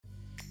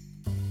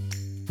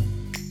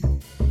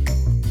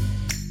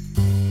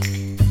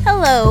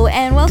Hello,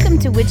 and welcome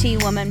to Witchy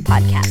Woman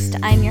Podcast.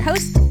 I'm your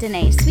host,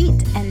 Danae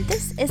Sweet, and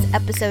this is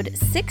episode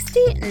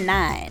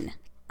 69.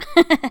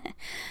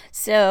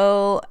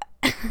 So,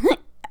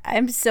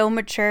 I'm so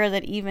mature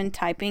that even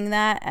typing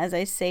that as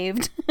I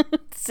saved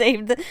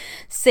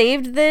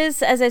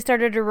this as I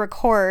started to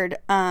record,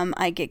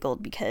 I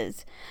giggled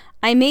because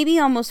I may be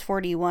almost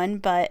 41,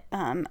 but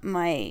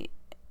my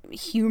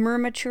humor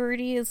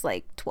maturity is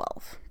like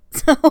 12.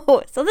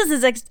 So this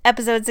is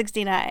episode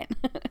 69.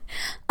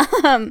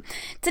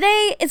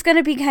 Today is going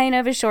to be kind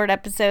of a short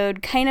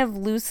episode, kind of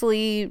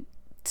loosely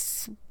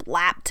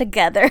slapped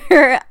together.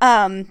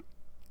 I've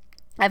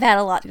had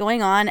a lot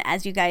going on,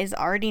 as you guys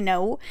already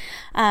know.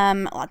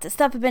 Lots of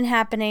stuff have been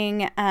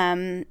happening,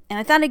 and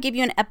I thought I'd give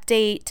you an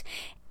update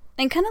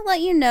and kind of let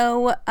you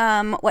know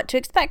what to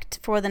expect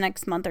for the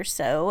next month or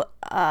so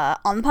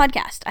on the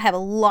podcast. I have a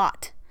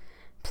lot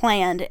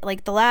planned.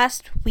 Like, the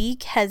last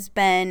week has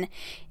been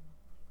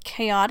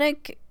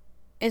chaotic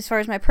as far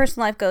as my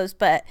personal life goes,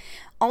 but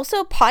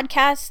also the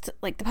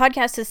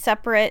podcast is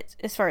separate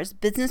as far as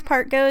business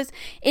part goes.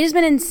 It has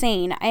been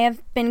insane. I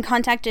have been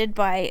contacted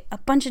by a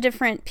bunch of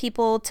different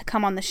people to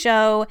come on the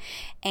show,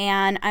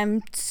 and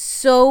I'm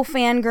so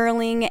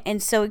fangirling and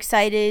so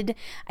excited.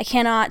 I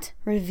cannot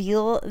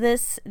reveal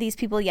these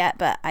people yet,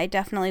 but I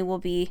definitely will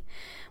be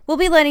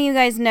letting you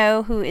guys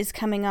know who is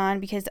coming on,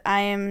 because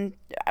I am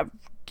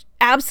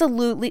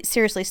absolutely,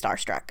 seriously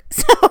starstruck.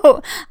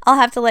 So I'll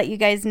have to let you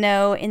guys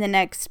know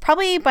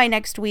probably by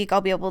next week,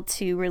 I'll be able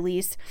to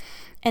release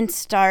and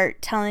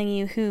start telling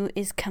you who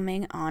is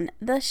coming on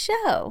the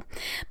show.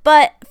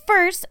 But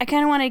first, I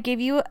kind of want to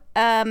give you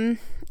a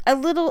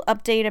little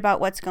update about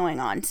what's going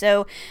on.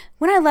 So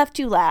when I left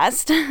you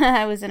last,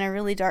 I was in a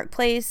really dark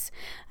place.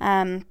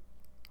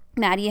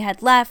 Maddie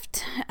had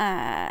left.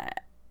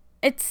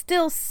 It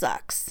still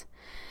sucks.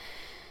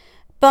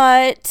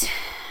 But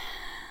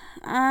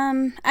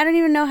I don't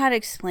even know how to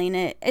explain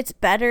it. It's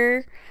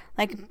better.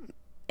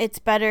 It's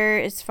better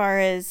as far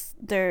as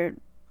there's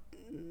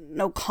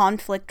no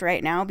conflict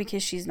right now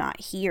because she's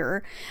not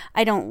here.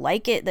 I don't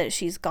like it that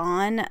she's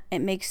gone. It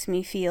makes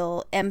me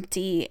feel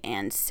empty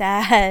and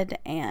sad,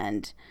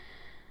 and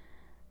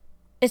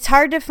it's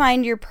hard to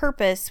find your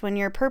purpose when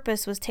your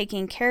purpose was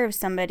taking care of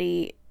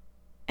somebody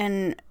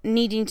and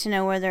needing to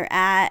know where they're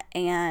at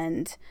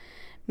and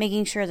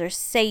making sure they're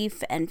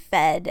safe and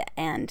fed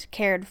and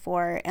cared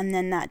for, and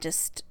then that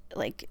just,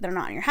 like, they're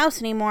not in your house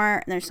anymore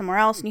and they're somewhere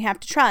else, and you have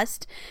to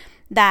trust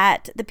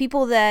that the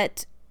people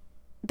that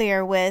they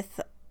are with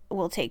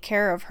will take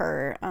care of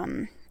her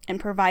and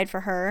provide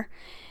for her,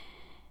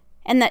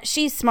 and that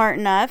she's smart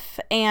enough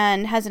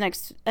and has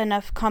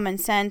enough common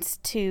sense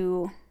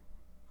to,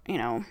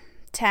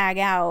 tag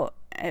out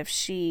if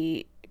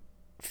she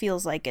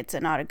feels like it's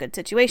not a good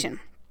situation.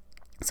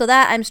 So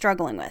that I'm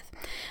struggling with.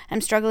 I'm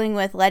struggling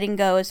with letting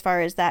go as far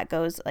as that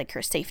goes, like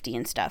her safety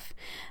and stuff.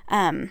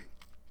 I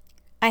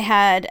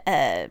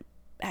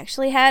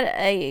actually had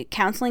a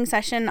counseling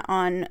session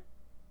on,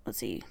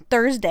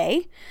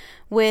 Thursday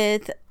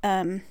with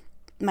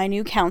my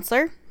new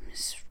counselor.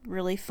 He's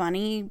really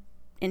funny,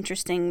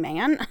 interesting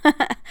man.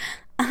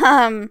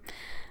 I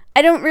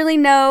don't really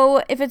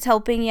know if it's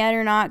helping yet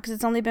or not because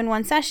it's only been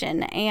one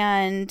session,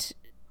 and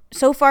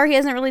so far, he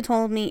hasn't really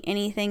told me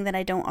anything that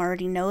I don't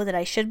already know that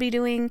I should be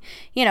doing.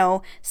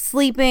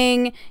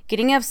 Sleeping,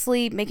 getting enough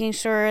sleep, making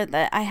sure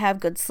that I have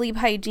good sleep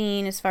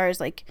hygiene as far as,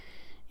 the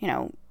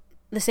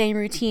same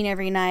routine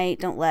every night.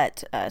 Don't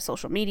let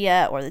social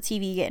media or the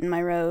TV get in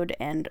my road,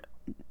 and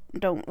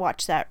don't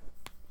watch that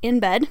in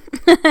bed,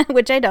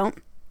 which I don't.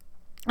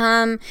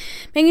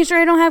 Making sure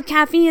I don't have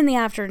caffeine in the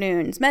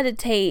afternoons,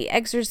 meditate,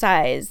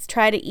 exercise,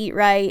 try to eat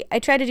right. I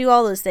try to do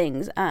all those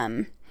things.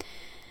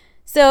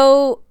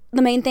 So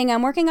the main thing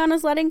I'm working on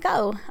is letting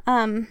go.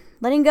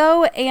 Letting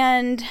go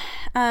and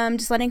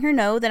just letting her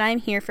know that I'm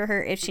here for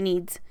her if she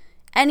needs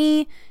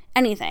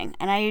anything.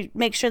 And I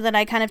make sure that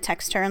I kind of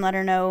text her and let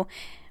her know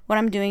what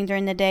I'm doing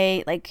during the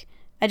day. Like,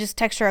 I just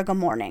text her a good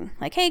morning.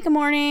 Like, hey, good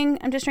morning.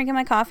 I'm just drinking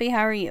my coffee.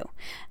 How are you?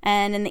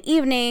 And in the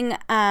evening,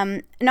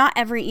 not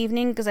every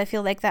evening because I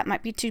feel like that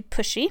might be too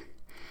pushy.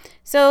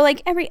 So,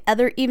 like, every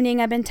other evening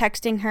I've been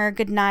texting her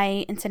good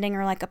night and sending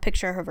her, like, a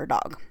picture of her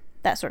dog.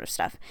 That sort of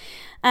stuff.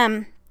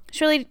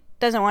 She really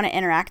doesn't want to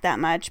interact that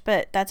much,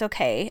 but that's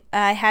okay.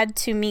 I had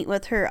to meet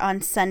with her on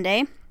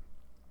Sunday,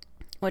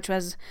 which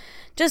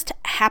just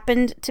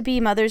happened to be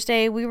Mother's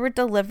Day. We were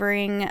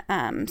delivering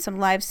some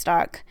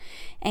livestock,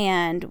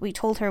 and we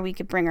told her we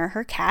could bring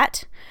her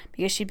cat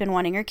because she'd been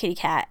wanting her kitty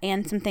cat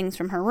and some things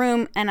from her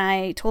room, and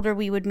I told her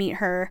we would meet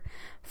her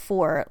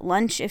for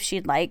lunch if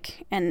she'd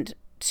like, and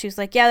she was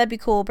like, yeah, that'd be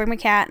cool. Bring my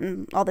cat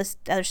and all this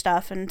other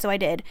stuff, and so I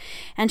did.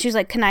 And she was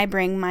like, can I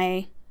bring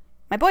my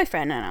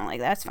boyfriend? And I'm like,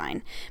 that's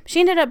fine.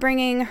 She ended up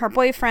bringing her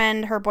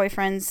boyfriend, her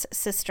boyfriend's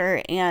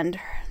sister, and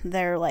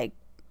their,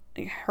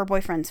 her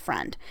boyfriend's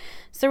friend.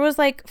 So there was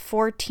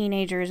 4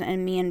 teenagers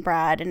and me and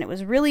Brad, and it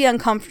was really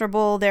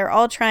uncomfortable. They're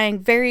all trying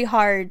very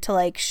hard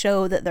to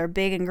show that they're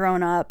big and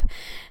grown up.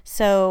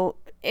 So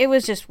it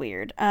was just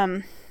weird.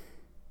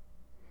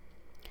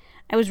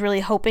 I I was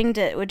really hoping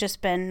it would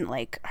just been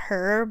like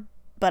her,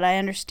 but I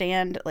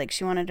understand like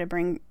she wanted to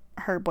bring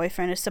her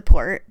boyfriend as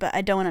support, but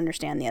I don't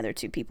understand the other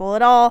two people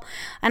at all.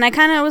 And I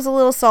kind of was a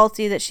little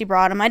salty that she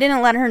brought him. I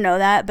didn't let her know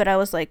that, but I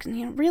was like,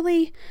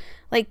 really?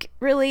 Like,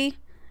 really?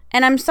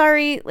 And I'm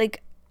sorry,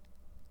 like,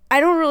 I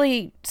don't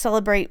really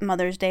celebrate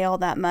Mother's Day all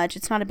that much.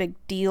 It's not a big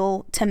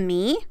deal to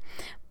me.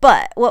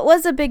 But what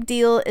was a big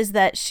deal is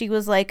that she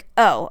was like,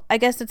 oh, I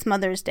guess it's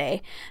Mother's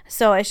Day,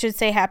 so I should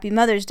say Happy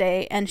Mother's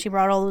Day. And she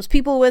brought all those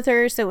people with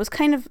her. So it was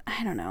kind of,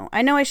 I don't know.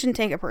 I know I shouldn't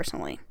take it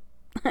personally,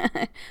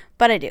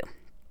 but I do.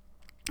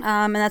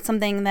 And that's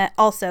something that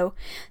also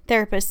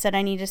therapists said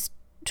I need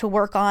to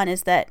work on,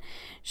 is that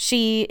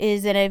she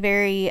is in a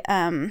very,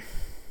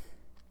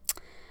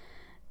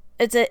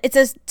 it's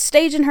a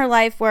stage in her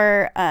life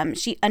where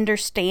she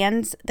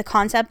understands the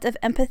concept of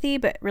empathy,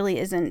 but really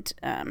isn't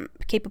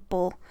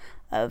capable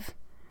of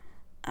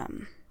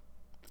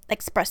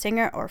expressing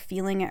it or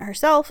feeling it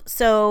herself.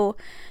 So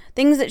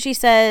things that she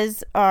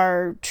says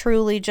are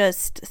truly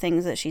just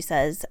things that she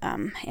says,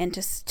 and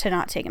just to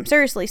not take them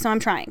seriously. So I'm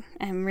trying.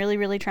 I'm really,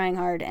 really trying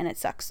hard, and it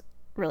sucks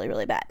really,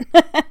 really bad.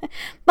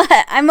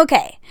 But I'm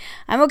okay.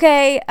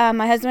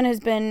 My husband has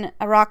been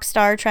a rock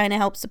star trying to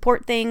help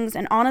support things.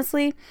 And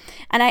honestly,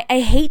 and I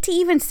hate to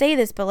even say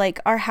this, but like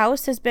our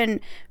house has been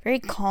very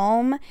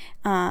calm.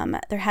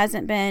 There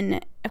hasn't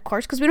been, of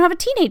course, because we don't have a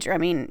teenager. I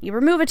mean, you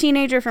remove a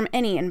teenager from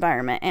any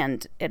environment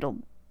and it'll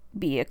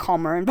be a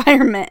calmer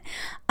environment.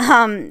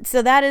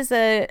 So that is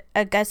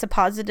I guess a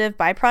positive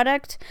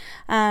byproduct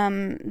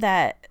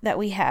that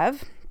we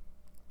have.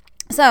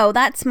 So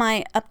that's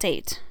my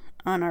update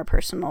on our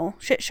personal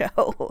shit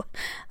show.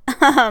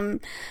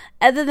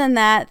 Other than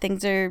that,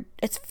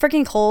 it's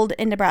freaking cold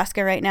in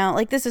Nebraska right now.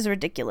 Like, this is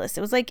ridiculous.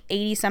 It was like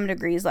 80 some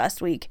degrees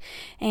last week,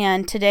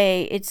 and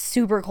today it's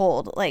super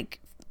cold, like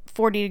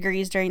 40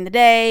 degrees during the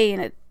day,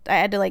 and I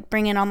had to like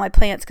bring in all my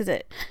plants because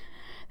they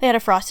had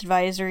a frost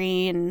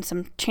advisory and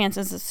some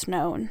chances of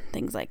snow and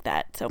things like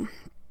that. So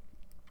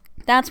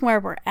that's where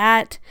we're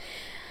at.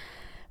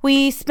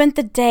 We spent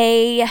the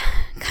day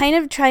kind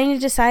of trying to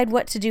decide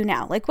what to do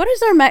now. Like, what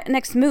is our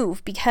next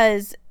move?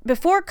 Because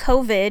before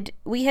COVID,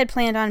 we had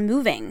planned on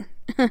moving,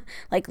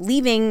 like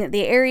leaving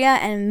the area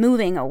and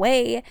moving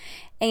away.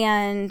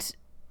 And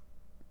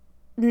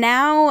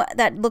now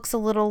that looks a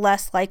little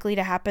less likely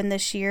to happen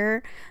this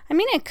year. I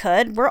mean, it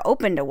could. We're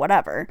open to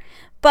whatever.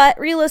 But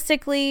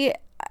realistically,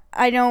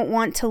 I don't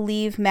want to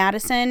leave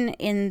Madison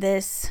in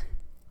this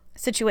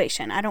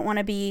situation. I don't want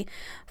to be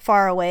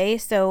far away,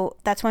 so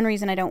that's one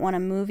reason I don't want to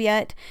move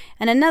yet.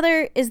 And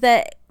another is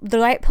that the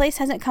right place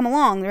hasn't come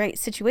along, the right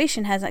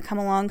situation hasn't come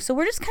along, so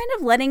we're just kind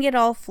of letting it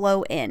all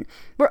flow in.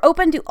 We're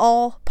open to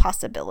all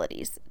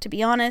possibilities, to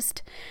be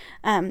honest.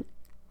 I'm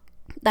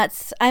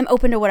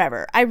open to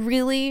whatever. I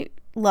really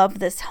love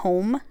this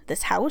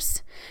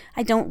house.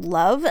 I don't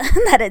love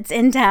that it's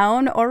in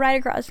town or right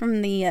across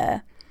from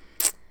the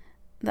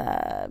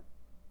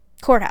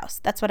courthouse.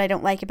 That's what I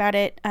don't like about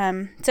it.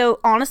 So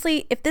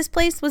honestly, if this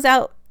place was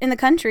out in the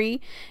country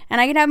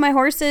and I could have my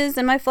horses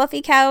and my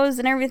fluffy cows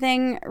and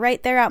everything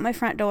right there out my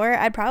front door,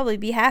 I'd probably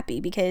be happy,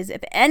 because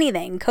if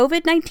anything,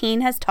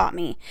 COVID-19 has taught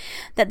me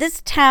that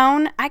this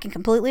town, I can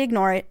completely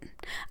ignore it.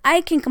 I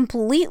can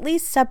completely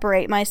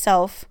separate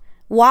myself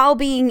while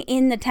being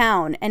in the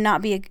town and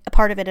not be a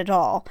part of it at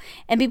all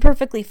and be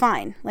perfectly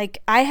fine.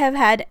 Like, I have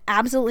had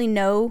absolutely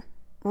no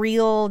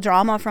real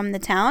drama from the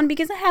town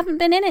because I haven't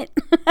been in it.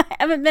 I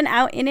haven't been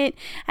out in it.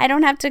 I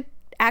don't have to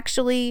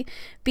actually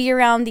be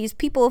around these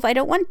people if I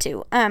don't want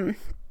to.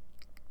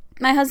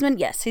 My husband,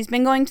 yes, he's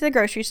been going to the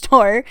grocery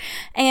store,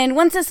 and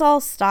once this all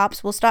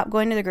stops, we'll stop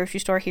going to the grocery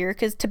store here,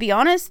 because to be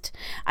honest,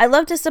 I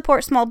love to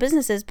support small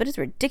businesses, but it's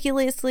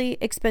ridiculously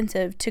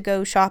expensive to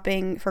go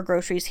shopping for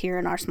groceries here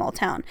in our small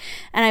town,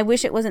 and I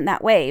wish it wasn't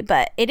that way,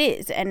 but it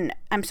is. And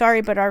I'm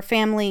sorry, but our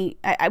family,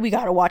 we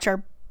gotta watch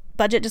our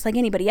budget just like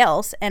anybody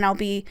else, and I'll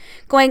be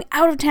going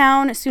out of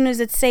town as soon as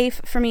it's safe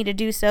for me to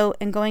do so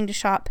and going to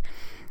shop.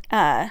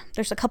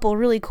 There's a couple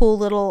really cool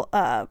little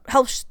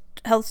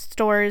health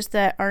stores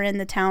that are in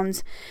the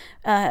towns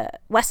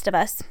west of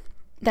us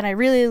that I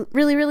really,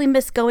 really, really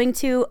miss going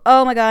to.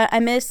 Oh my god,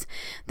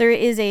 there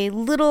is a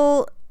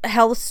little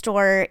health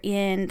store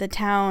in the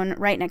town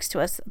right next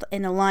to us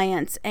in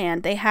Alliance,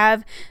 and they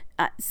have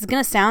this is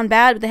gonna sound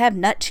bad, but they have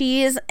nut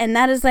cheese, and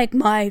that is like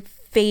my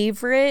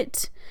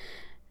favorite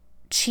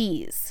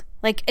cheese.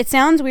 Like, it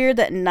sounds weird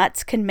that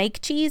nuts can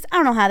make cheese. I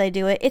don't know how they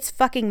do it. It's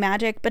fucking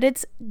magic, but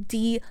it's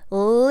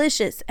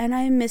delicious. And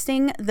I'm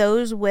missing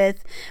those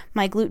with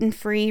my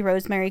gluten-free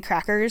rosemary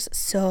crackers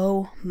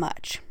so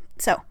much.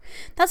 So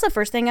that's the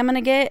first thing I'm going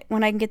to get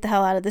when I can get the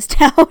hell out of this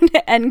town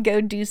and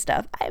go do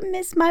stuff. I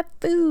miss my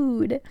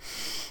food.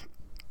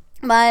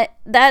 But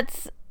I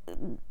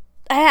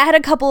had a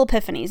couple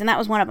epiphanies, and that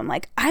was one of them.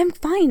 Like, I'm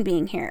fine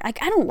being here.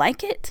 Like, I don't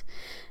like it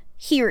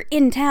here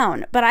in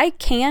town, but I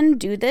can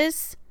do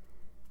this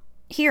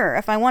here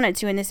if I wanted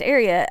to in this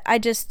area.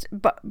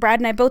 Brad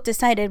and I both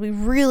decided we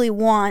really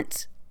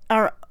want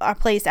our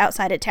place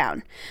outside of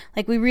town.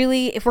 Like, we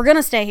really, if we're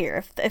gonna stay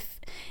here,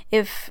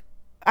 if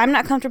I'm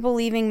not comfortable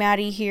leaving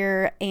Maddie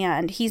here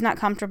and he's not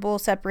comfortable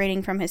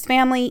separating from his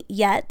family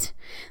yet,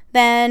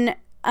 then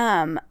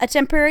a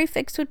temporary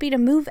fix would be to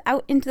move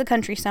out into the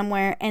country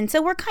somewhere. And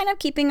so we're kind of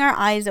keeping our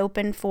eyes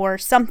open for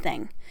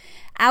something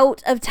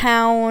out of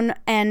town,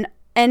 and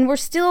we're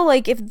still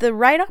like, if the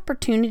right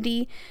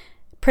opportunity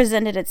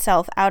presented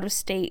itself out of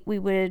state, we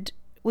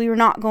were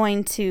not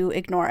going to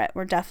ignore it.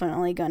 We're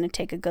definitely going to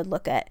take a good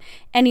look at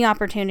any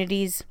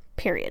opportunities,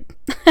 period.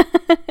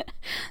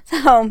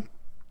 So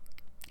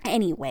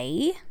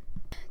anyway,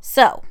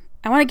 so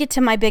I want to get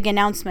to my big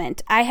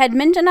announcement. I had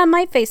mentioned on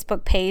my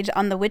Facebook page,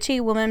 on the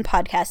Witchy Woman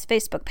Podcast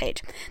Facebook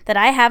page, that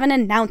I have an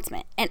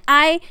announcement, and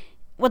I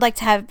would like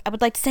to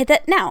say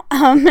that now.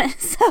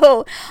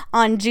 So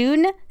on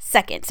June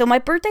 2nd, so my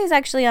birthday is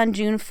actually on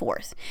June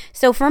 4th.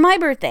 So for my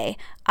birthday,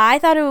 I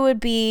thought it would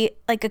be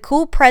like a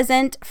cool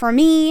present for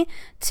me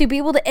to be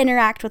able to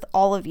interact with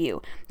all of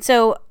you.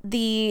 So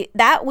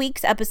that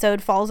week's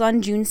episode falls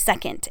on June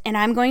 2nd, and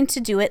I'm going to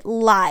do it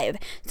live.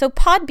 So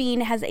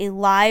Podbean has a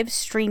live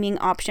streaming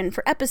option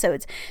for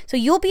episodes. So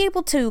you'll be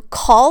able to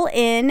call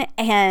in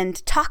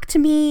and talk to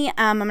me.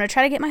 I'm going to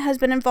try to get my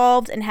husband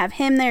involved and have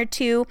him there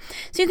too.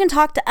 So you can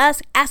talk to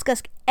us, ask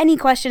us any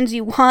questions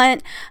you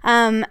want.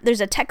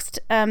 There's a text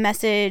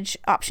message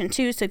option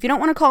too. So if you don't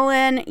want to call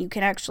in, you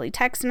can actually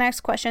text and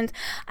ask questions.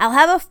 I'll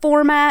have a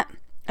format,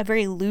 a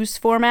very loose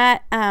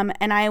format,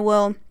 and I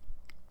will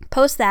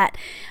post that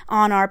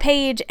on our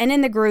page and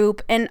in the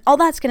group. And all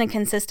that's going to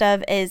consist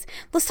of is,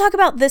 let's talk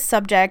about this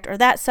subject or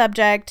that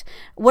subject.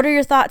 What are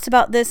your thoughts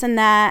about this and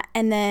that?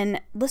 And then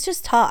let's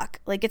just talk.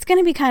 Like, it's going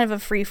to be kind of a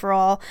free for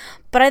all,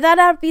 but I thought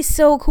that would be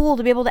so cool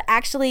to be able to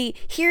actually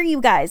hear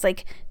you guys,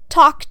 like,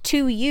 talk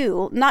to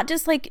you, not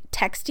just like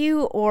text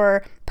you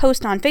or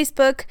post on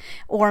Facebook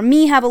or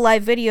me have a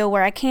live video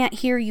where I can't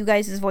hear you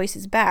guys'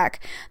 voices back,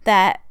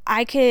 that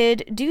I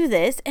could do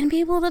this and be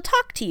able to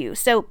talk to you.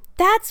 So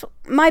that's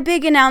my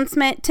big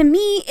announcement. To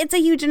me, it's a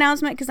huge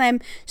announcement because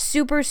I'm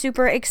super,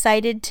 super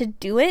excited to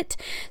do it.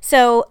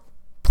 So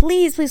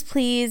please, please,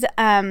 please,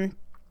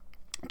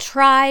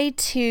 try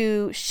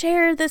to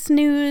share this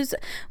news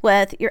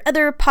with your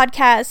other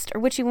podcast or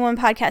Witchy Woman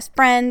podcast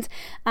friends.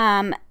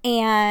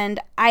 And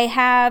I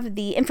have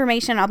the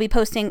information. I'll be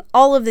posting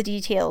all of the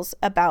details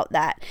about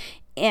that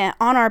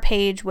on our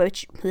page,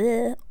 Witchy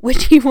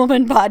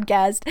Woman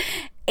Podcast,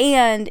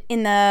 and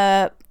in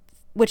the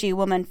Witchy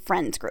Woman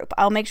Friends group.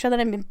 I'll make sure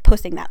that I'm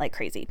posting that like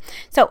crazy.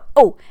 So,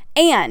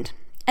 and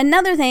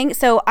another thing,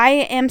 so I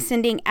am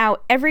sending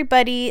out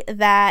everybody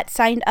that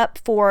signed up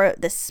for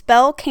the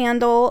Spell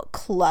Candle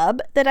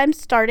Club that I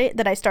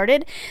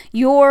started.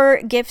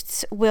 Your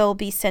gifts will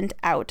be sent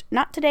out,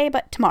 not today,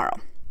 but tomorrow.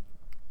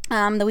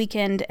 The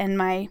weekend and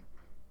my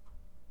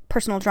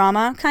personal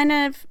drama kind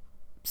of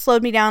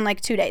slowed me down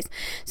like 2 days.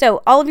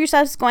 So all of your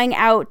stuff's going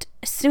out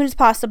as soon as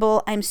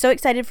possible. I'm so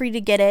excited for you to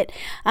get it.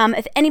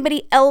 If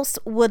anybody else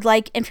would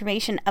like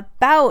information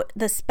about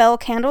the Spell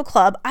Candle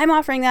Club, I'm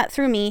offering that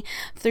through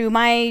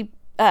my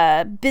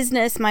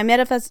business, my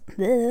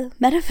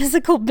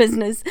metaphysical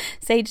business,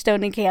 Sage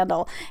Stone and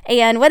Candle.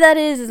 And what that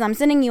is I'm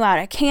sending you out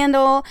a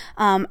candle,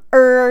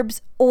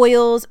 herbs,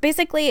 oils,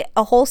 basically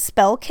a whole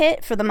spell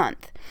kit for the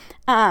month.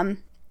 And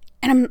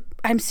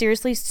I'm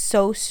seriously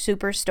so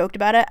super stoked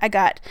about it. I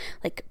got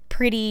like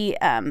pretty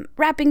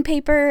wrapping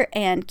paper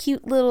and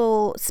cute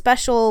little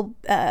special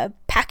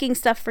packing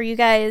stuff for you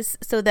guys,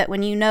 so that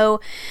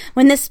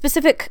when this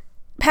specific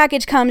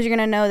package comes, you're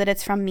going to know that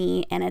it's from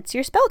me and it's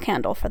your spell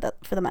candle for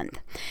the month.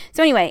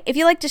 So anyway, if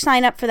you'd like to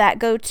sign up for that,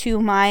 go to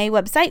my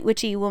website,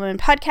 Witchy Woman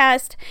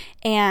Podcast,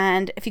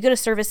 and if you go to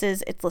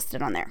services, it's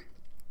listed on there.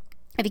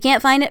 If you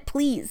can't find it,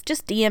 please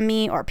just DM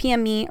me or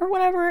PM me or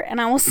whatever, and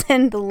I will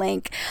send the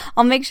link.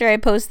 I'll make sure I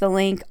post the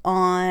link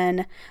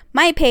on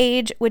my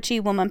page, Witchy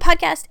Woman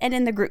Podcast, and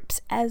in the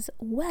groups as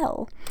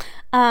well.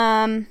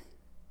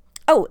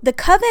 The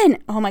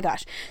Coven. Oh my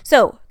gosh.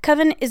 So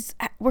Coven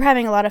we're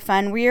having a lot of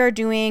fun. We are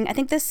doing, I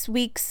think this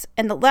week's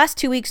and the last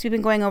 2 weeks, we've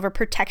been going over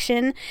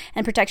protection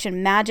and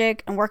protection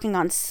magic and working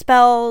on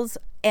spells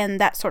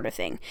and that sort of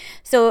thing.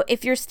 So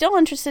if you're still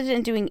interested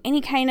in doing any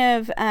kind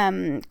of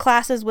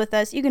classes with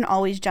us, you can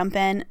always jump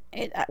in.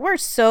 We're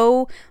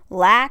so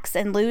lax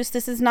and loose.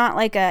 This is not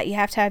like you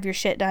have to have your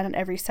shit done on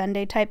every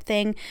Sunday type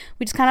thing.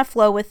 We just kind of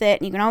flow with it,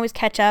 and you can always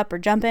catch up or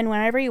jump in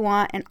whenever you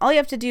want. And all you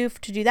have to do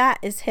that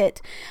is hit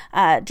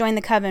join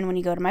the Coven when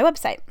you go to my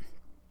website.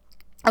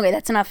 Okay,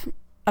 that's enough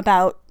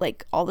about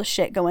like all the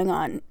shit going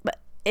on. But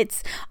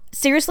it's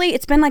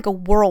been like a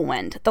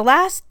whirlwind. The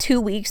last 2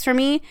 weeks for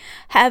me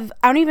I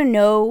don't even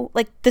know,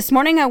 like this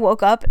morning I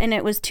woke up and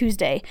it was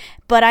Tuesday,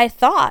 but I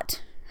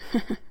thought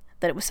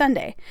that it was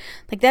Sunday.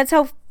 Like, that's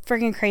how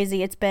freaking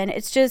crazy it's been.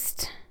 It's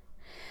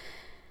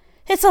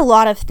a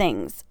lot of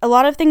things. A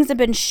lot of things have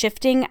been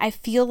shifting. I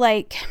feel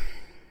like, have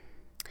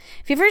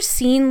you ever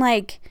seen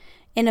like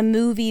in a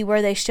movie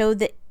where they show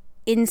the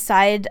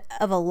inside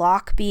of a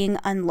lock being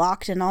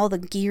unlocked and all the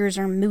gears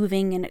are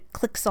moving and it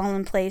clicks all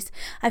in place.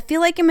 I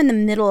feel like I'm in the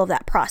middle of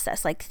that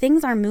process. Like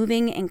things are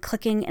moving and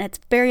clicking and it's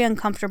very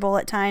uncomfortable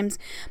at times,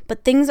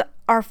 but things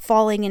are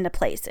falling into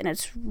place and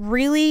it's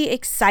really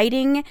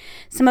exciting.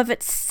 Some of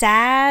it's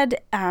sad,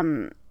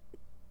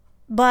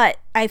 but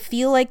I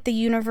feel like the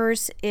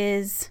universe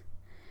is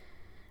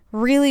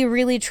really,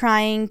 really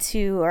trying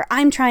to, or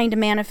I'm trying to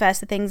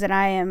manifest the things that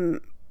I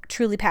am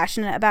truly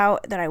passionate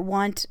about, that I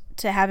want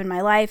to have in my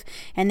life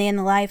and in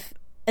the life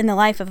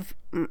of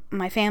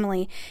my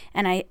family.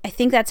 And I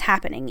think that's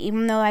happening,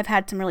 even though I've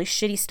had some really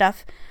shitty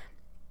stuff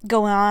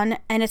go on,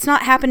 and it's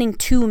not happening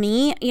to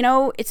me. You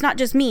know, it's not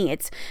just me,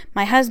 it's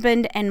my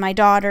husband and my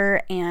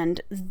daughter and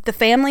the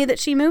family that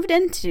she moved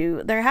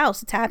into their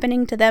house. It's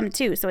happening to them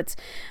too. So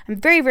I'm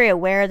very, very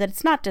aware that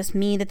it's not just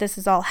me that this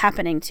is all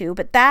happening to,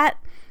 but that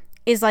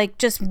is like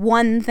just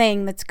one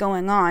thing that's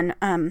going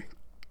on.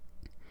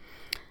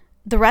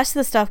 The rest of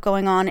the stuff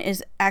going on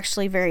is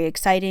actually very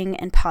exciting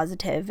and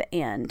positive,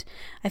 and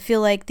I feel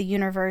like the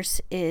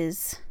universe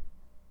is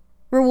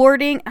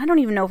rewarding. I don't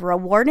even know if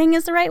rewarding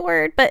is the right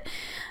word, but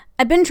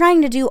I've been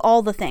trying to do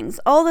all the things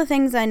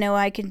I know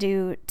I can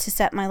do to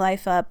set my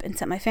life up and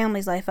set my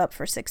family's life up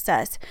for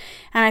success.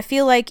 And I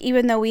feel like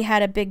even though we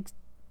had a big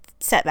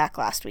setback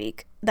last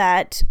week,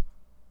 that's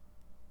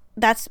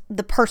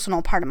the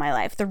personal part of my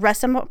life. The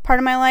rest of part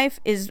of my life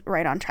is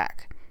right on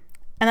track.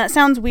 And that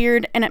sounds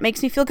weird, and it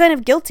makes me feel kind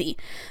of guilty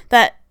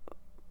that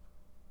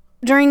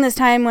during this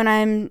time when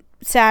I'm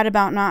sad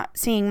about not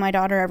seeing my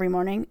daughter every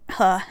morning,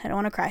 I don't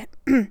want to cry.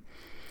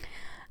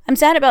 I'm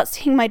sad about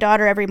seeing my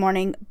daughter every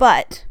morning,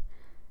 but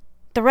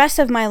the rest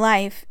of my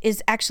life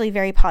is actually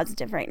very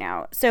positive right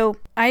now. So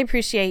I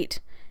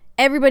appreciate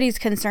everybody's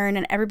concern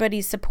and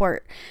everybody's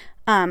support.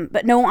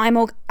 But no,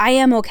 I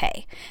am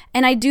okay.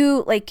 And I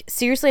do, like,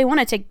 seriously, I want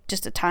to take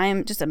just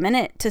a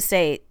minute to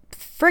say,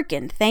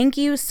 freaking thank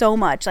you so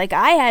much. Like,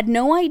 I had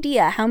no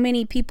idea how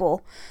many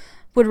people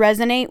would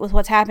resonate with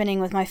what's happening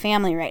with my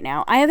family right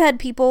now. I have had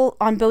people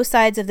on both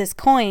sides of this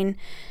coin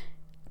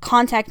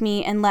contact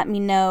me and let me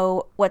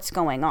know what's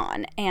going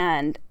on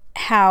and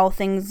how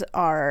things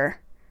are,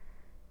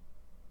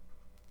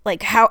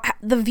 like, how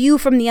the view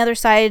from the other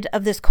side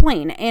of this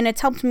coin. And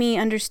it's helped me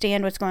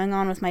understand what's going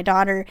on with my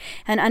daughter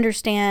and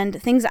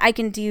understand things I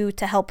can do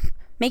to help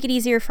make it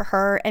easier for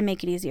her and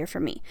make it easier for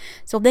me.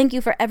 So thank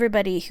you for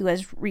everybody who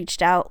has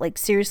reached out. Like,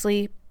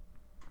 seriously,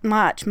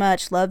 much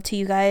love to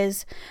you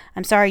guys.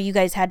 I'm sorry you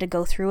guys had to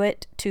go through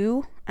it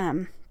too.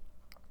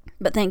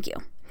 But thank you.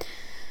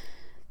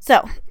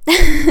 So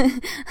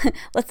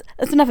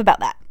that's enough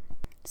about that.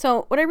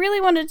 So what I really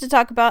wanted to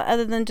talk about,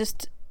 other than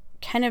just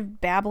kind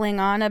of babbling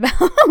on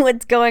about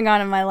what's going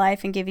on in my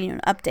life and giving you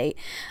an update,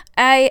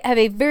 I have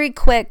a very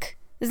quick,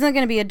 this is not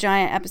going to be a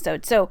giant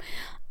episode. So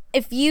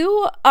if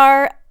you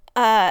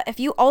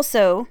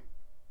also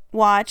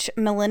watch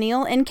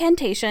Millennial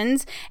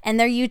Incantations and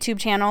their YouTube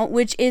channel,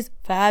 which is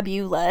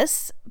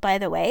fabulous, by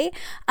the way,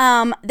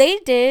 they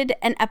did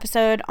an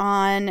episode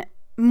on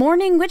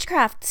morning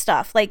witchcraft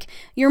stuff, like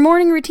your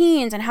morning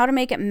routines and how to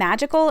make it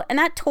magical. And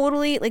that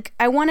totally, like,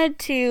 I wanted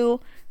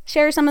to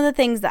share some of the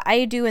things that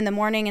I do in the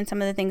morning and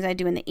some of the things I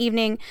do in the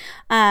evening.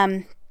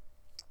 And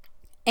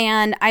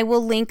I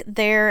will link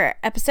their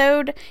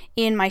episode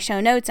in my show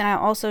notes, and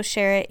I'll also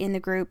share it in the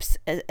groups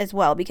as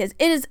well, because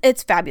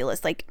it's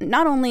fabulous. Like,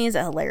 not only is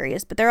it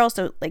hilarious, but they're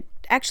also, like,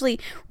 actually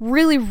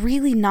really,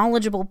 really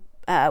knowledgeable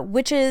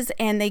witches,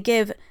 and they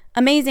give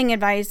amazing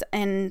advice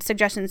and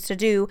suggestions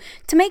to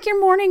make your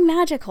morning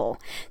magical.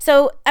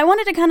 So I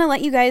wanted to kind of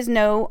let you guys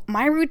know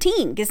my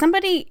routine, because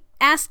somebody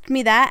asked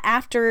me that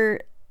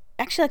after,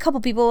 actually a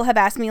couple people have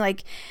asked me,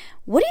 like,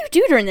 what do you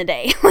do during the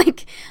day?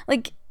 like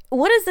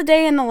what is the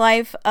day in the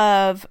life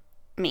of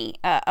me,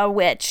 a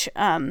witch?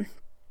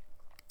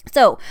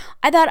 So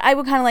I thought I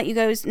would kind of let you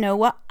guys know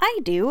what I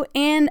do,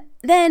 and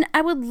then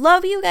I would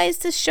love you guys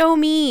to show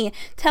me.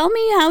 Tell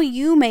me how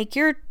you make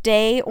your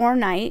day or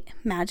night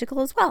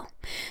magical as well.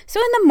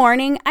 So in the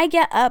morning, I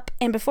get up,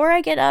 and before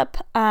I get up,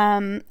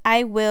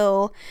 I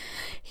will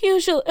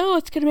usually,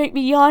 it's going to make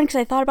me yawn because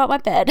I thought about my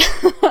bed.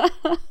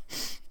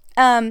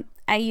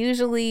 I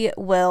usually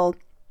will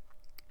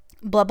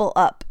bubble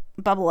up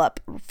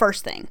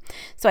first thing.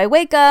 So I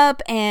wake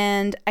up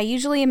and I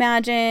usually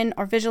imagine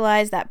or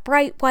visualize that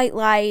bright white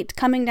light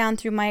coming down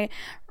through my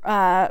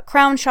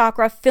crown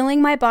chakra,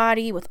 filling my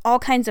body with all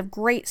kinds of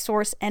great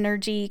source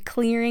energy,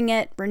 clearing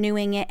it,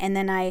 renewing it, and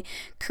then I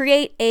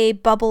create a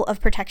bubble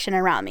of protection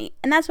around me.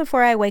 And that's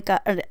before I wake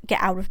up or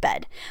get out of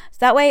bed. So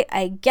that way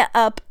I get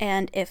up,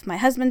 and if my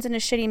husband's in a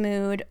shitty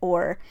mood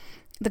or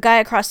the guy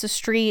across the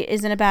street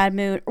is in a bad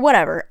mood or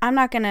whatever, I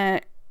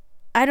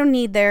don't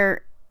need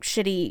their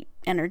shitty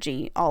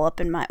energy all up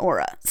in my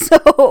aura.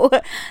 So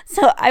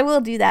I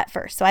will do that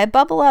first. So I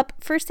bubble up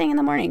first thing in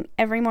the morning,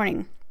 every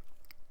morning.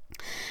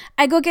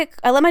 I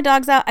let my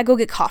dogs out. I go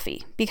get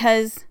coffee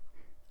because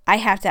I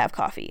have to have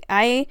coffee.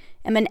 I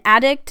am an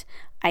addict.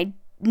 I'm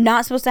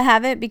not supposed to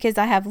have it because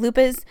I have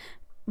lupus,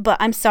 but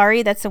I'm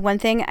sorry. That's the one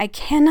thing I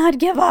cannot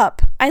give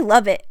up. I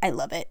love it.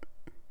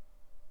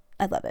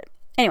 I love it.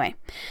 Anyway,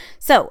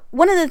 so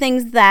one of the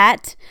things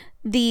that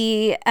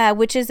the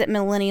witches at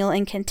Millennial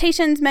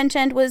Incantations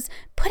mentioned was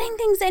putting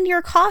things in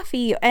your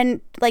coffee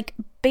and like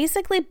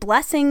basically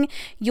blessing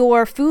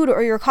your food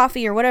or your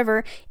coffee or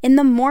whatever in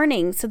the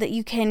morning so that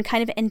you can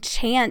kind of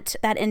enchant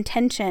that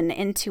intention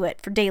into it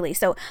for daily.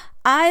 So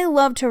I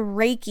love to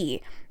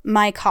Reiki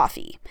my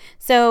coffee.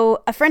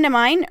 So a friend of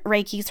mine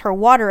Reikis her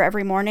water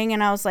every morning,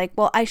 and I was like,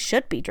 well, I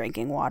should be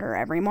drinking water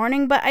every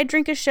morning, but I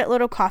drink a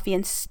shitload of coffee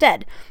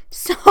instead.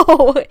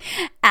 So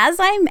as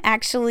I'm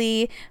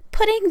actually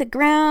putting the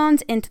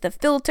grounds into the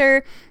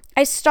filter,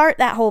 I start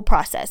that whole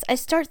process. I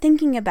start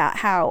thinking about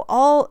how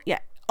all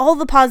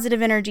the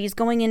positive energy is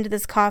going into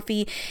this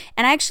coffee,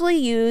 and I actually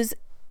use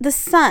the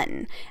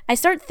sun. I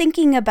start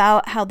thinking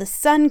about how the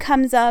sun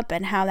comes up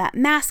and how that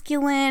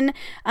masculine,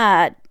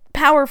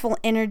 powerful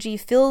energy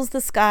fills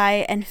the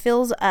sky and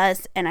fills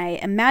us, and I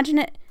imagine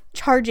it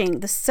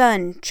charging, the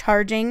sun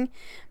charging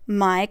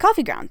my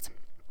coffee grounds.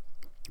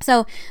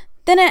 So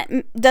then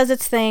it does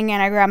its thing,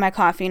 and I grab my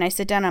coffee and I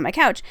sit down on my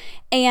couch,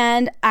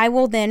 and I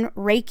will then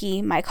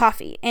Reiki my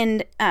coffee.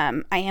 And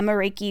I am a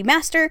Reiki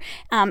master.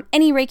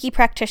 Any Reiki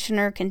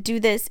practitioner can do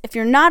this. If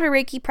you're not a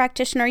Reiki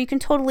practitioner, you can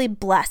totally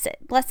bless it.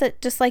 Bless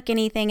it just like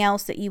anything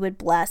else that you would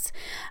bless.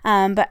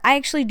 But I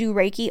actually do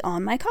Reiki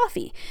on my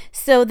coffee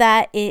so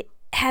that it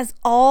has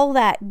all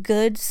that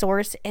good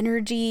source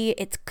energy.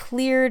 It's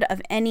cleared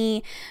of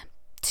any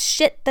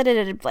shit that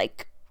it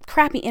like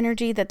crappy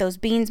energy that those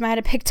beans might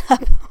have picked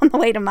up on the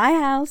way to my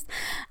house.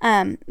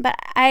 But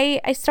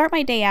I start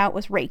my day out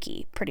with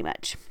Reiki pretty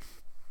much.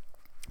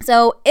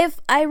 So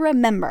if I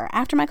remember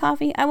after my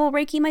coffee, I will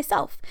Reiki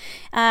myself.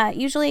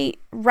 Usually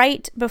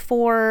right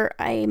before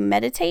I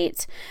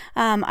meditate,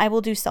 I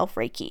will do self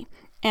Reiki,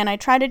 and I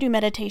try to do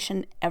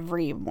meditation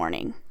every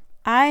morning.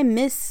 I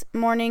miss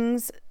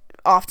mornings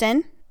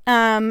often,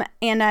 and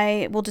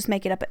I will just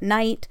make it up at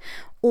night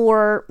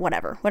or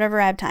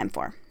whatever I have time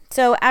for.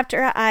 So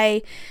after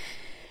I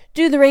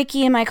do the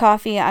Reiki in my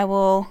coffee, I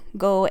will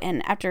go,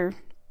 and after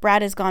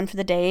Brad is gone for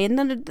the day and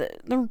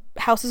the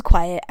house is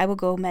quiet, I will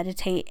go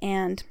meditate,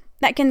 and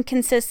that can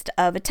consist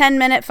of a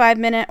 10-minute,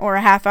 5-minute, or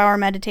a half-hour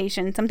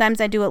meditation. Sometimes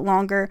I do it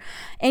longer.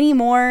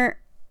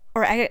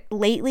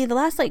 Lately, the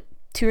last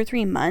 2 or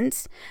 3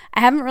 months, I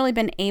haven't really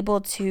been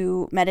able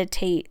to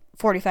meditate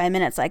 45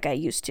 minutes like I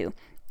used to.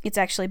 It's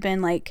actually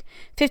been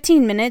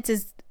 15 minutes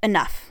is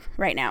enough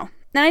right now.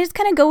 And I just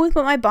kind of go with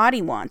what my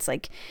body wants.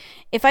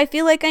 If I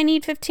feel like I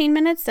need 15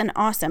 minutes, then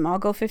awesome. I'll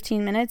go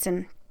 15 minutes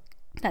and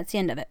that's the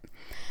end of it.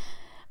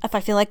 If I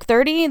feel like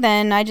 30,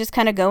 then I just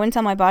kind of go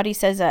until my body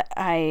says that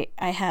I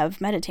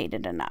have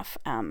meditated enough.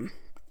 And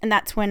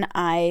that's when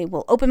I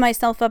will open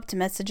myself up to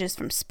messages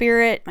from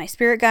spirit, my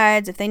spirit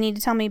guides. If they need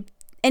to tell me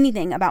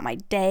anything about my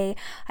day,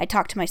 I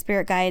talk to my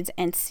spirit guides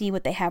and see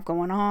what they have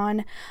going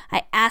on.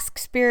 I ask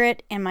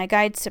spirit and my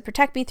guides to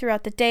protect me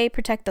throughout the day,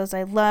 protect those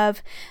I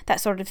love, that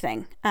sort of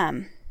thing.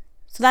 So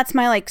that's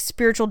my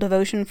spiritual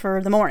devotion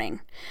for the morning.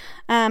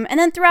 And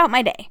then throughout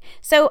my day.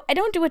 So I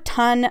don't do a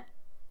ton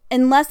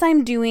unless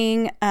I'm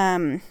doing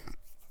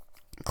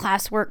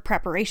classwork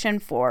preparation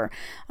for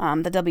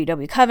the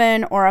WW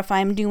Coven, or if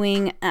I'm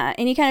doing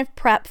any kind of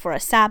prep for a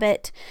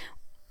Sabbat.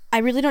 I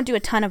really don't do a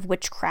ton of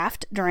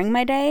witchcraft during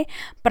my day,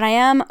 but I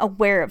am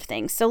aware of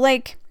things. So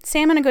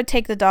say I'm going to go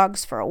take the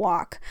dogs for a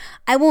walk.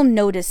 I will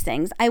notice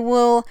things. I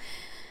will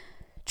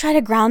try to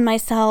ground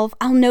myself.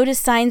 I'll notice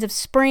signs of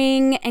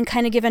spring and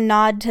kind of give a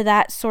nod to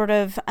that sort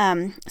of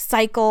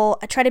cycle.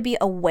 I try to be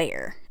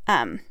aware,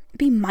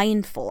 be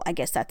mindful. I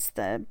guess that's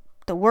the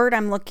word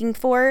I'm looking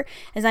for,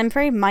 is I'm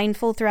very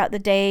mindful throughout the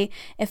day.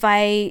 If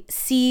I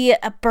see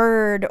a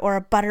bird or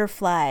a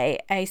butterfly,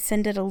 I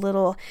send it a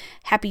little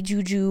happy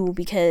juju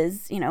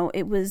because,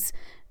 it was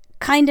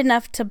kind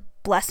enough to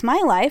bless my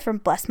life or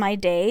bless my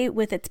day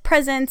with its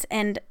presence,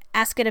 and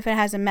ask it if it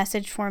has a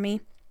message for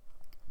me.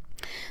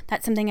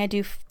 That's something I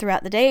do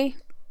throughout the day.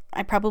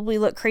 I probably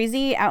look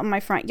crazy out in my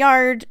front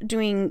yard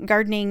doing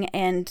gardening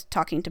and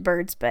talking to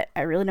birds, but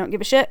I really don't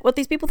give a shit what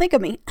these people think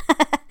of me.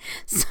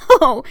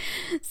 So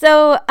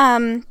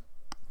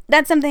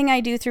that's something I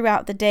do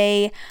throughout the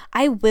day.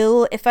 I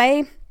will, if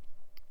I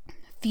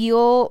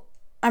feel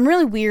I'm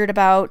really weird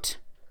about,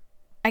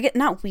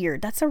 not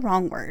weird, that's a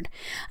wrong word.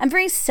 I'm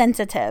very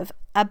sensitive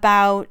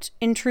about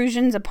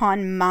intrusions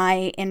upon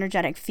my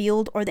energetic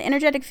field or the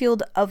energetic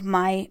field of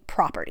my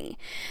property.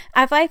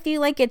 If I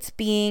feel like it's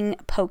being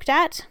poked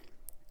at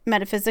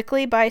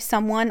metaphysically by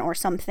someone or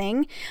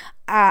something,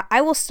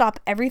 I will stop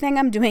everything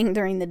I'm doing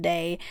during the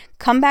day,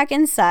 come back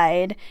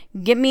inside,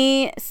 get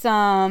me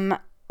some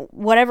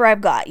whatever I've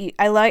got.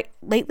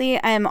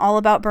 Lately I am all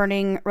about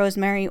burning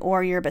rosemary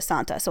or yerba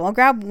santa. So I'll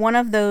grab one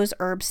of those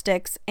herb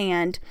sticks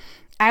and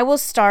I will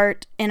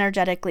start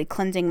energetically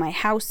cleansing my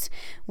house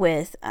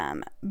with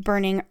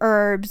burning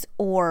herbs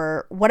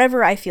or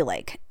whatever I feel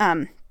like.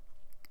 And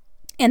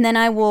then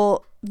I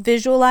will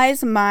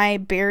visualize my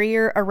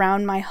barrier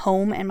around my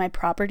home and my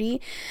property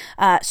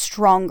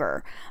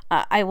stronger.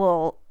 I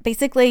will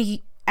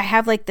basically, I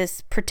have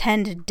this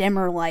pretend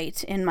dimmer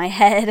light in my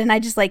head, and I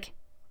just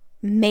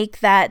make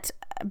that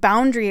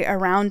boundary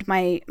around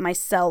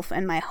myself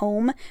and my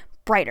home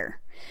brighter.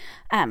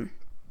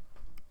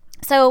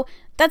 So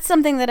that's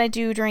something that I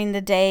do during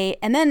the day.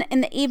 And then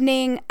in the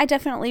evening, I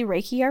definitely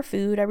Reiki our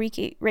food. I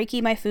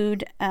Reiki my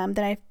food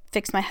that I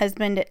fix my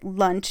husband at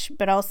lunch,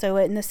 but also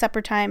in the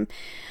supper time,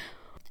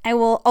 I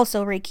will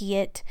also Reiki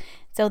it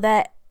so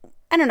that,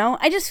 I don't know,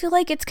 I just feel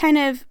like it's kind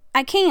of,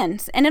 I can.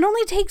 And it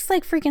only takes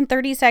like freaking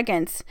 30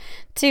 seconds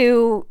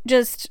to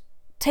just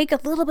take a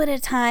little bit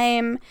of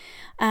time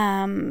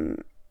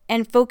and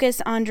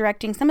focus on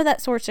directing some of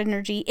that source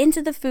energy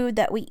into the food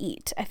that we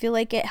eat. I feel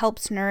like it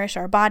helps nourish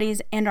our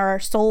bodies and our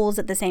souls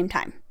at the same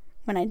time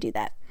when I do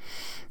that.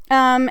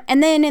 And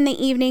then in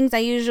the evenings, I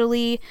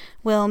usually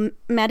will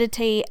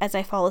meditate as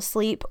I fall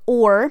asleep,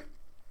 or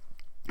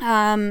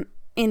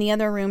in the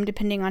other room,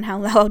 depending on how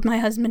loud my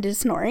husband is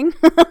snoring.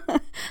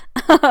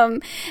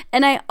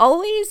 And I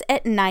always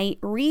at night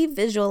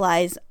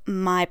revisualize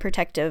my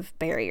protective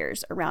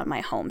barriers around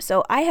my home.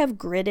 So I have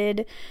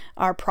gridded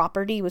our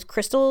property with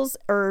crystals,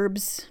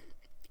 herbs,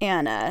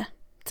 and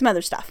some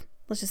other stuff.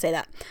 Let's just say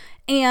that.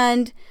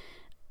 And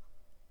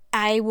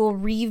I will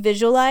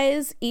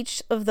revisualize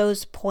each of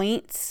those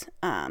points,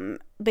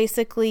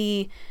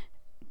 basically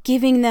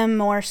giving them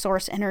more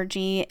source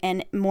energy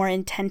and more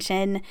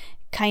intention,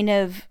 kind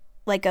of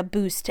like a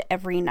boost to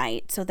every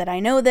night, so that I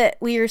know that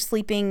we are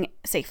sleeping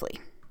safely.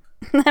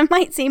 That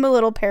might seem a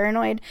little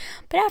paranoid,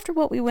 but after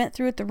what we went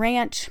through at the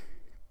ranch,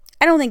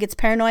 I don't think it's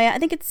paranoia. I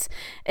think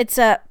it's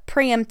a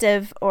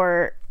preemptive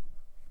or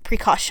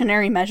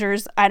precautionary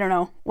measures. I don't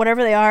know.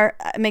 Whatever they are,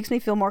 it makes me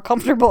feel more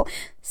comfortable.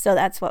 So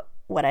that's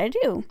what I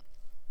do.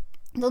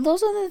 So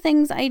those are the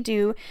things I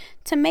do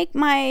to make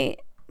my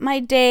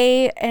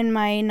day and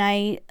my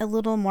night a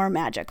little more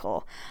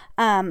magical.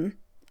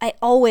 I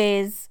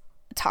always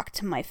talk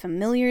to my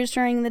familiars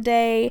during the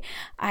day.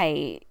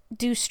 I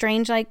do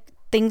strange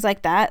things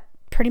like that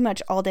pretty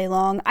much all day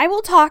long. I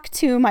will talk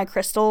to my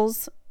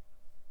crystals.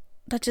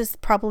 That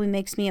just probably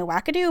makes me a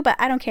wackadoo, but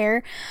I don't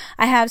care.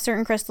 I have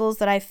certain crystals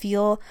that I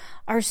feel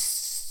are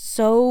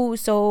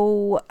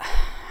so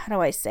how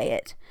do I say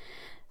it?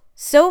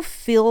 So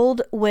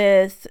filled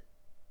with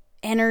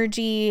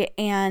energy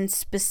and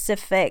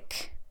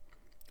specific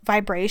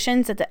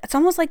vibrations that it's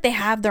almost like they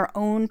have their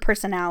own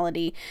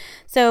personality.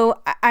 So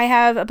I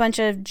have a bunch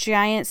of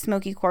giant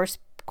smoky quartz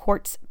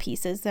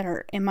pieces that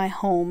are in my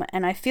home,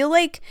 and I feel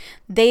like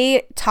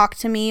they talk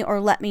to me or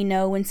let me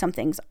know when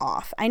something's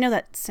off. I know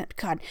that,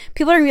 God,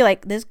 people are gonna be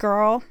like, this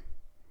girl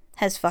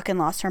has fucking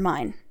lost her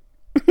mind.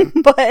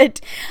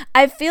 But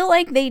I feel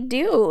like they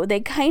do. They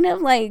kind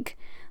of like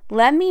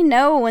let me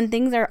know when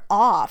things are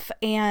off,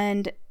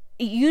 and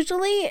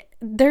usually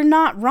they're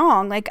not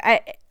wrong. Like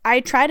I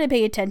try to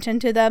pay attention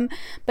to them,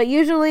 but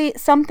usually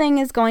something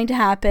is going to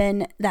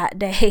happen that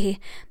day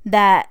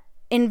that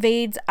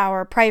invades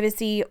our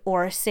privacy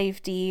or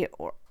safety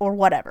or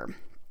whatever.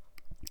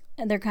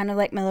 And they're kind of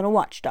like my little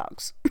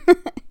watchdogs,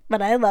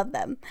 but I love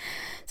them.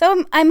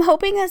 So I'm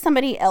hoping that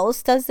somebody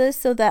else does this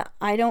so that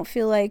I don't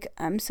feel like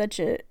I'm such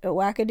a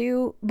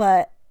wackadoo,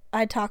 but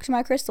I talk to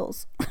my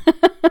crystals.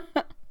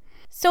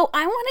 So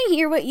I want to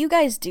hear what you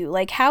guys do.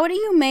 Like, how do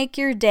you make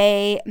your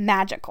day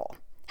magical?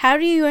 How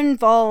do you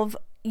involve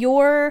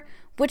your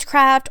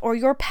witchcraft or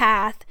your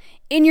path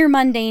in your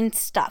mundane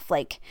stuff?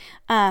 Like,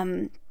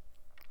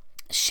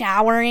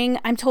 showering.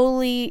 I'm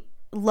totally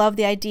love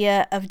the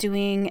idea of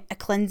doing a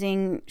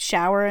cleansing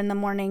shower in the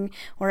morning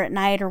or at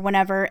night or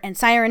whenever. And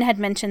Siren had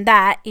mentioned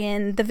that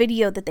in the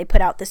video that they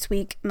put out this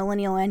week.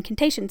 Millennial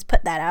Incantations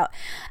put that out.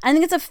 I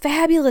think it's a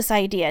fabulous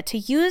idea to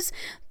use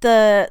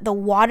the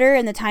water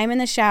and the time in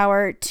the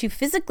shower to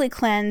physically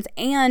cleanse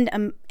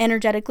and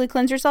energetically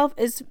cleanse yourself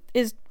is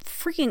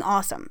freaking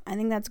awesome. I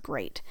think that's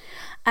great.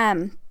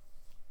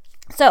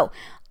 So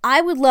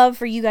I would love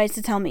for you guys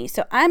to tell me.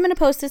 So I'm going to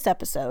post this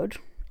episode,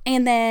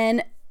 and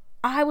then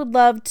I would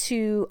love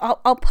to,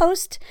 I'll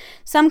post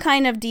some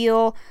kind of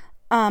deal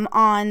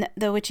on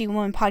the Witchy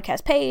Woman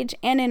podcast page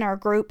and in our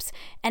groups,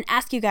 and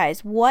ask you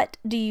guys, what's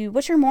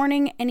your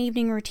morning and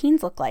evening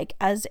routines look like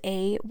as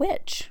a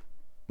witch?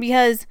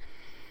 Because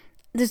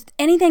there's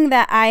anything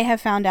that I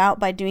have found out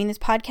by doing this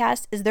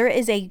podcast is there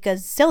is a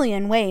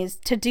gazillion ways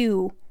to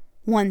do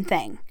one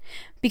thing,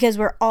 because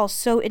we're all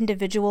so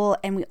individual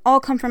and we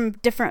all come from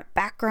different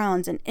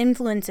backgrounds and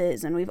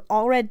influences, and we've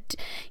all read,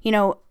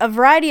 a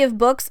variety of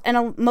books,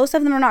 and most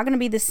of them are not going to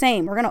be the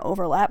same. We're going to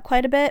overlap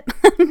quite a bit,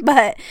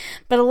 but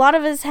a lot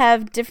of us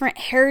have different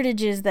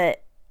heritages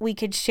that we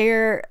could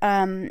share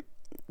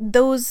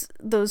those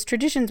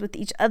traditions with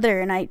each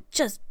other, and I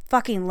just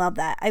fucking love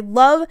that. I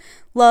love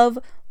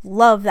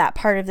that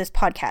part of this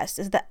podcast,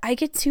 is that I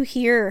get to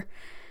hear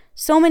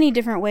so many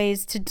different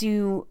ways to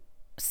do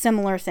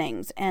similar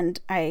things, and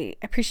I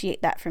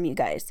appreciate that from you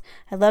guys.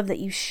 I love that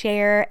you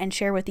share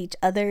with each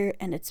other,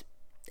 and it's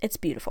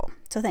beautiful.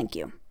 So thank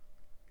you.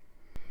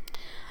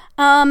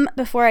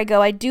 Before I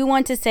go, I do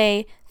want to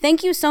say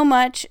Thank you so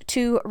much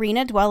to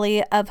Rena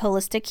Dwelly of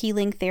Holistic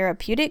Healing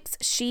Therapeutics.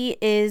 She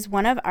is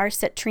one of our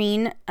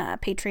Citrine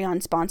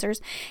Patreon sponsors,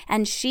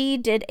 and she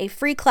did a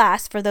free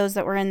class for those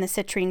that were in the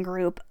Citrine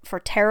group for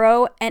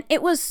tarot, and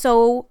it was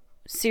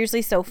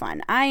seriously so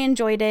fun. I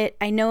enjoyed it.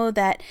 I know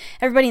that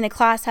everybody in the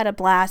class had a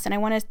blast, and I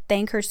want to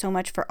thank her so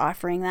much for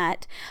offering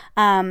that.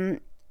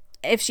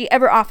 If she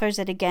ever offers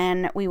it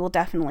again, we will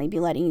definitely be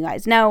letting you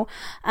guys know.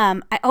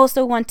 I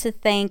also want to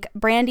thank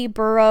Brandy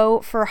Burrow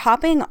for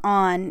hopping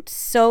on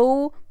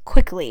so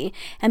quickly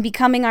and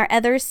becoming our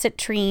other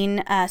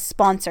Citrine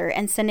sponsor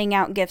and sending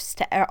out gifts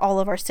to all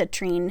of our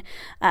Citrine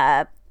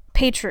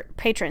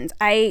patrons.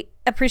 I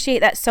appreciate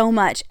that so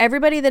much.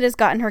 Everybody that has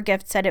gotten her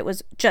gift said it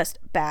was just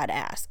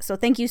badass. So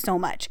thank you so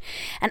much.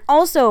 And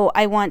also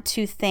I want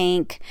to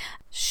thank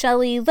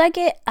Shelly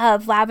Leggett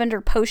of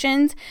Lavender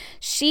Potions.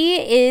 She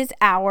is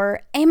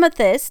our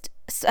Amethyst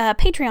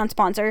Patreon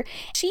sponsor.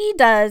 She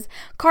does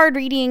card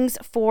readings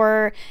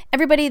for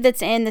everybody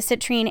that's in the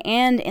Citrine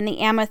and in the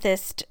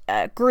Amethyst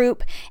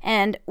group,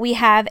 and we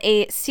have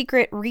a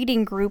secret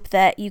reading group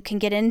that you can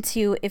get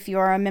into if you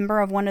are a member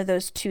of one of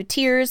those two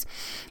tiers,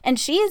 and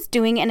she is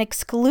doing an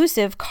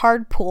exclusive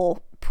card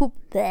pull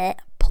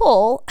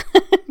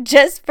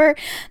just for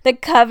the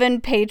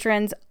Coven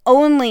patrons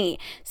only.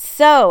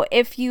 So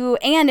if you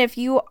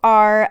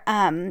are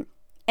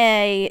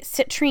a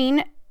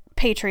Citrine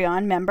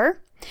Patreon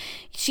member,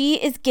 she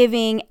is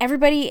giving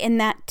everybody in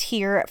that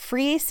tier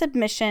free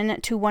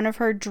submission to one of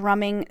her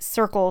drumming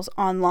circles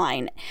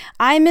online.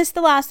 I missed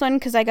the last one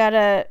because I got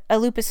a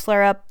lupus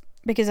flare-up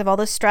because of all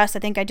the stress. I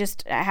think I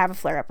have a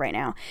flare-up right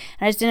now.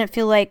 And I just didn't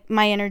feel like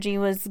my energy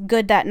was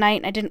good that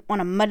night, and I didn't want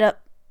to mud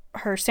up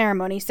her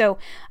ceremony. So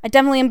I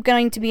definitely am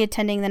going to be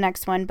attending the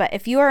next one. But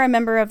if you are a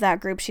member of that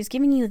group, she's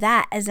giving you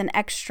that as an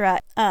extra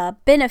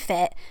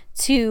benefit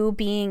to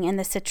being in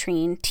the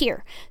Citrine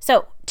tier.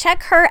 So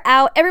check her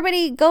out.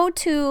 Everybody go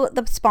to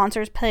the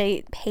sponsors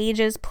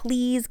pages.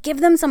 Please give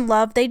them some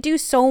love. They do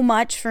so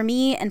much for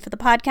me and for the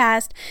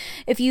podcast.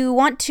 If you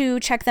want to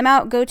check them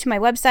out, go to my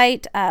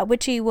website,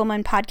 Witchy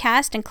Woman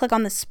Podcast, and click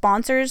on the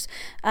sponsors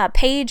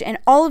page, and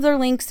all of their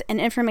links and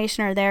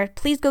information are there.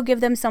 Please go give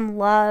them some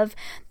love.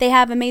 They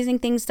have amazing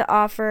things to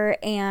offer,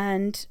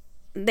 and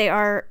they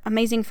are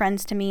amazing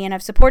friends to me and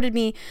have supported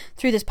me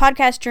through this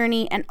podcast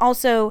journey. And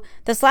also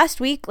this last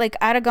week, like,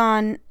 I'd have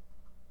gone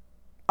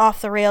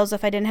off the rails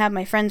if I didn't have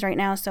my friends right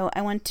now. So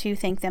I want to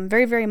thank them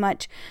very, very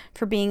much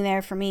for being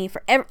there for me,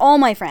 for all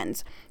my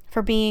friends,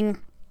 for being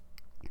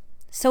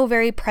so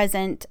very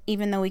present,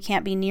 even though we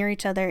can't be near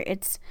each other.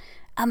 It's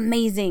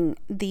amazing,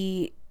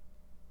 the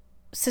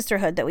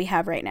sisterhood that we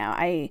have right now.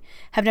 I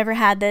have never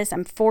had this.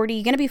 I'm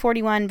 40, gonna be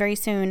 41 very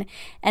soon,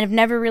 and I've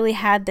never really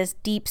had this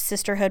deep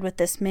sisterhood with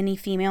this many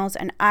females,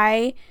 and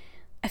I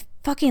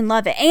fucking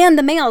love it. And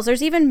the males,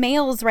 there's even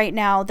males right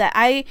now that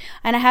I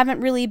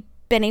haven't really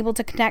been able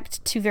to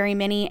connect to very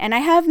many, and I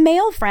have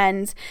male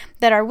friends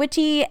that are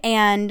witchy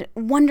and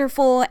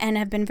wonderful and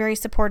have been very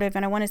supportive,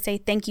 and I want to say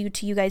thank you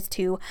to you guys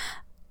too.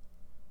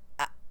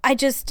 I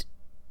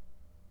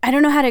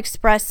don't know how to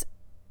express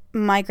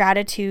my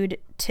gratitude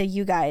to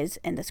you guys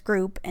in this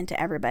group and to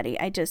everybody.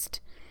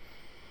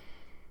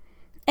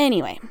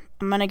 Anyway,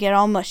 I'm gonna get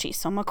all mushy,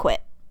 so I'm gonna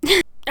quit.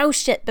 Oh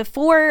shit,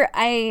 before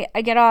I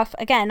get off,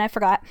 again, I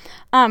forgot.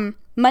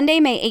 Monday,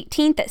 May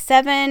 18th at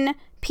 7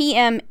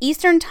 p.m.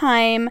 Eastern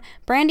Time,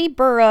 Brandy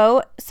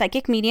Burrow,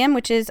 psychic medium,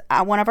 which is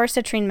one of our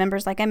Citrine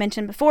members, like I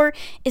mentioned before,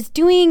 is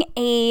doing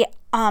a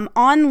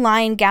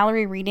online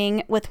gallery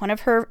reading with one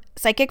of her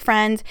psychic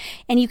friends,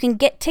 and you can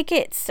get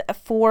tickets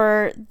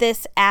for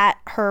this at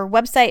her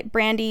website,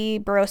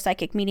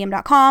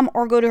 brandyburrowpsychicmedium.com,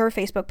 or go to her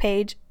Facebook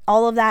page.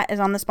 All of that is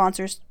on the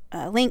sponsors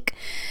link.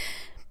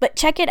 But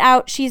check it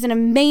out. She's an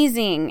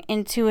amazing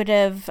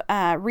intuitive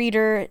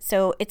reader,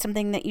 so it's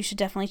something that you should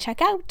definitely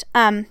check out.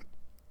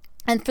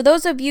 And for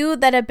those of you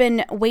that have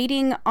been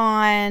waiting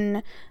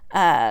on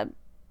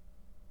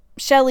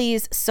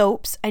Shelly's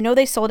soaps, I know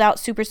they sold out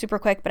super, super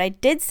quick, but I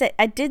did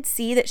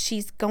see that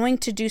she's going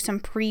to do some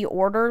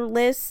pre-order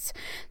lists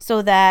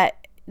so that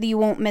you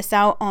won't miss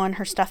out on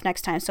her stuff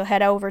next time. So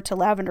head over to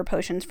Lavender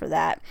Potions for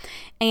that.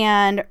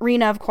 And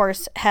Rena, of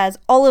course, has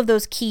all of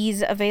those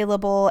keys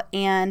available,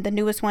 and the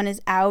newest one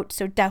is out,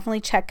 so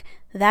definitely check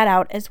that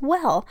out as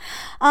well.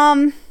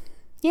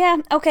 Yeah,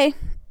 okay.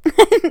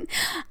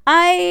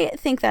 I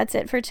think that's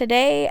it for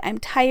today. I'm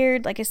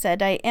tired. Like I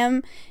said,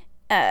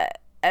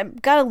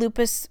 I've got a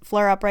lupus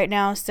flare up right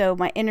now, so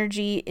my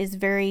energy is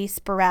very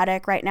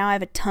sporadic right now. I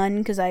have a ton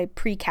because I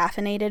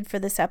pre-caffeinated for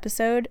this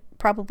episode,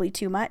 probably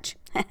too much.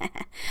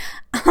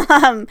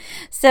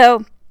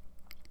 So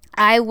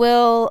I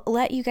will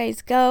let you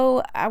guys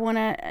go. I want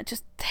to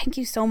just thank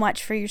you so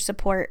much for your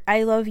support.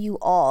 I love you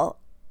all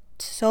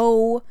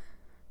so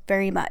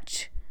very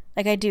much.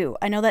 Like, I do.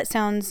 I know that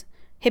sounds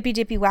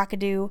hippy-dippy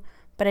wackadoo,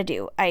 but I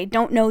do. I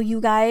don't know you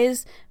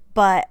guys,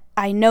 but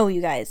I know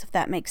you guys, if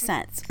that makes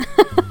sense.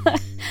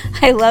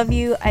 I love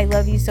you. I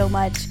love you so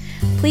much.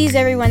 Please,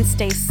 everyone,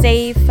 stay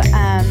safe.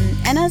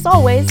 And as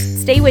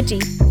always, stay witchy.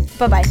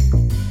 Bye-bye.